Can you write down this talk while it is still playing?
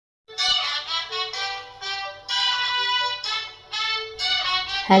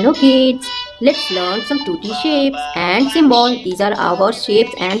Hello kids, let's learn some 2D shapes and symbols. These are our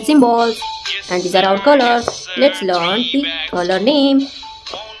shapes and symbols, and these are our colors. Let's learn the color name.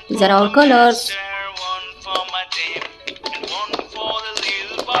 These are our colors.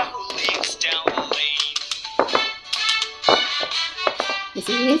 This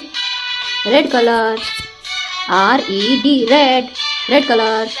is red color. R-E-D, red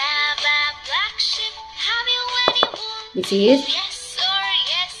color. This is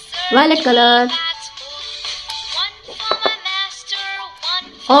violet color.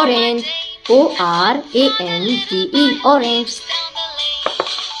 Orange, O-R-A-N-G-E, orange.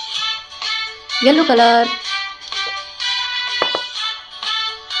 Yellow color.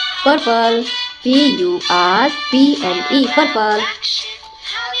 Purple, P-U-R-P-L-E, purple.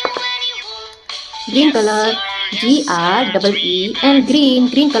 Green color, G-R-E-E-N,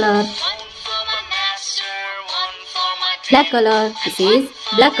 green color. Black color, this is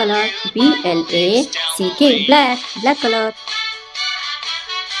black color, B-L-A-C-K, black color.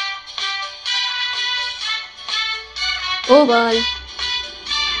 Oval,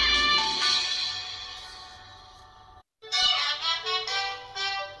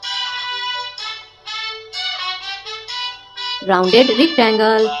 rounded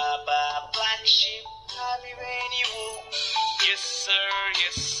rectangle,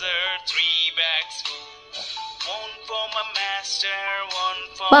 yes sir, 3 bags full. One for my master, one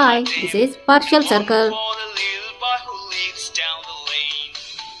for pie, my this is partial circle, for the little boy who lives down the lane.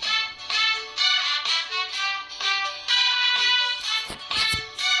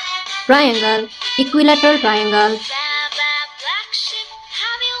 triangle, equilateral triangle, Black sheep,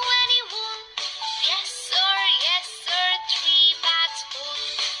 have you any wool? Yes sir, 3 bags full.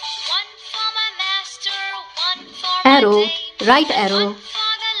 One for my master, one for arrow, my dame, right arrow, one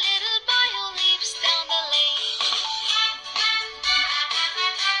for the little boy who lives down the lane.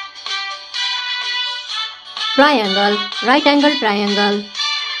 triangle, right angle triangle,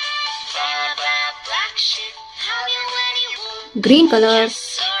 Black sheep, have you any wool? green color,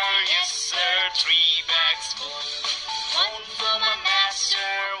 Yes sir, 3 bags full. One for my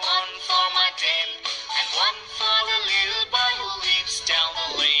master, one for my dame, and one for the little boy who lives down the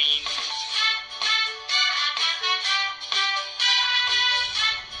lane.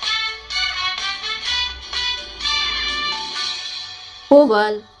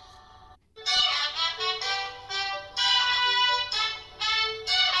 oval,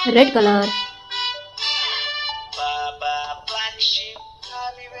 red color, Black sheep,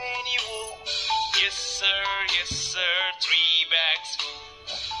 have you any wool? Yes sir, 3 bags full.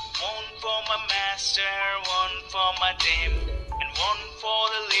 One for my master, one for my dame, and one for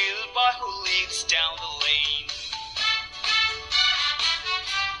the little boy who lives down the lane.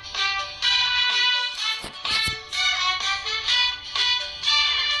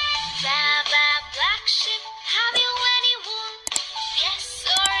 Black sheep, have you any wool? Yes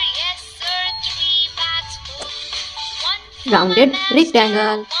sir, 3 bags full. One for rounded my master,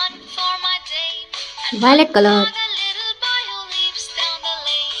 rectangle, one for my dame, and violet one color, for the little boy who lives down the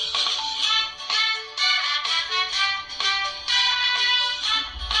lane.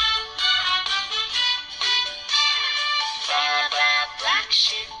 Black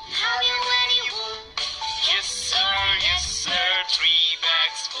sheep, have you any wool? Yes sir, 3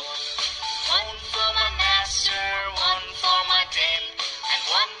 bags full. One for my master, one for my dame, and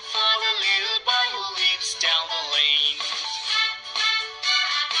one for the little boy who lives down the lane.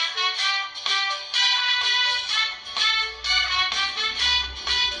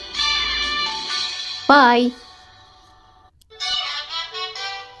 pie,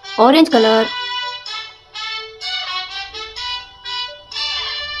 orange color,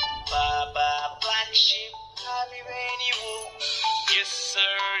 Black sheep, have you any wool? Yes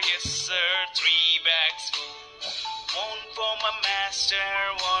sir, 3 bags full. One for my master,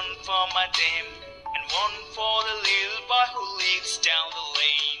 one for my dame, and one for the little boy who lives down the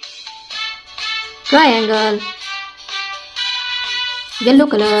lane. triangle, yellow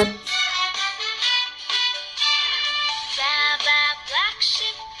color, Black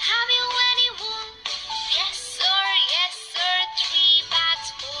sheep, have you any wool? Yes sir, 3 bags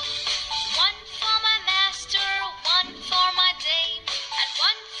full. One for my master, one for my dame, and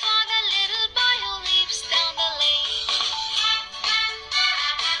one for the little boy who lives down the lane.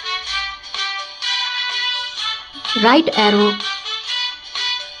 right arrow,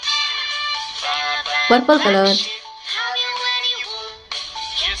 purple color, Have you any wool?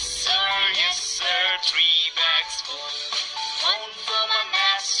 Yes sir, 3 bags full. One for my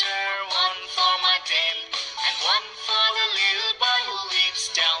master, one for my dame, and one for the little boy who lives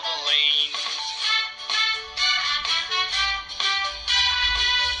down the lane.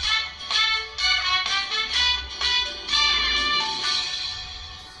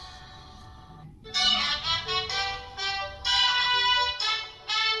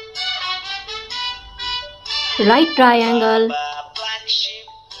 Right triangle.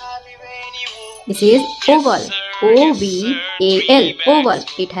 This is oval. O-V-A-L. Oval.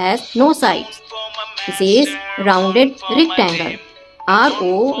 It has no sides. This is rounded rectangle.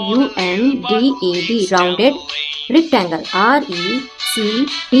 R-O-U-N-D-A-D. Rounded rectangle.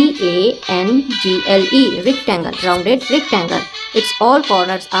 R-E-C-T-A-N-G-L-E. Rectangle. Rounded rectangle. Its all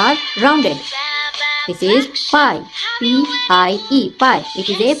corners are rounded. This is pie. P-I-E. Pie. It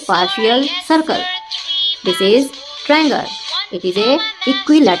is a partial circle. This is triangle. It is a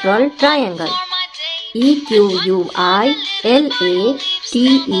equilateral triangle.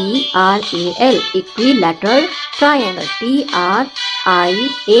 E-Q-U-I-L-A-T-E-R-A-L. Equilateral triangle. T-R-I-A-N-G-L-E.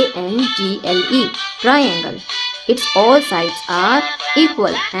 Triangle. Its all sides are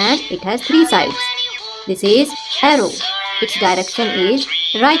equal and it has 3 sides. This is arrow. Its direction is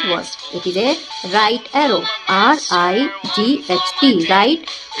rightward. It is a right arrow. R-I-G-H-T. Right.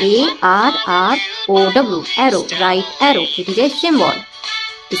 A-R-R-O-W. Arrow. Right arrow. It is a symbol.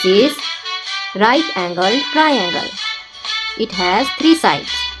 This is right angle triangle. It has 3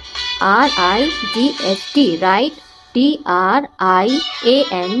 sides. R-I-G-H-T. Right.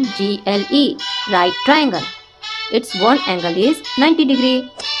 T-R-I-A-N-G-L-E. Right triangle. Its one angle is 90 degree.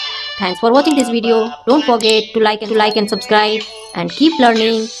 Thanks for watching this video. Don't forget to like and subscribe and keep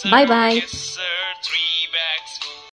learning. Bye bye. Yes, sir.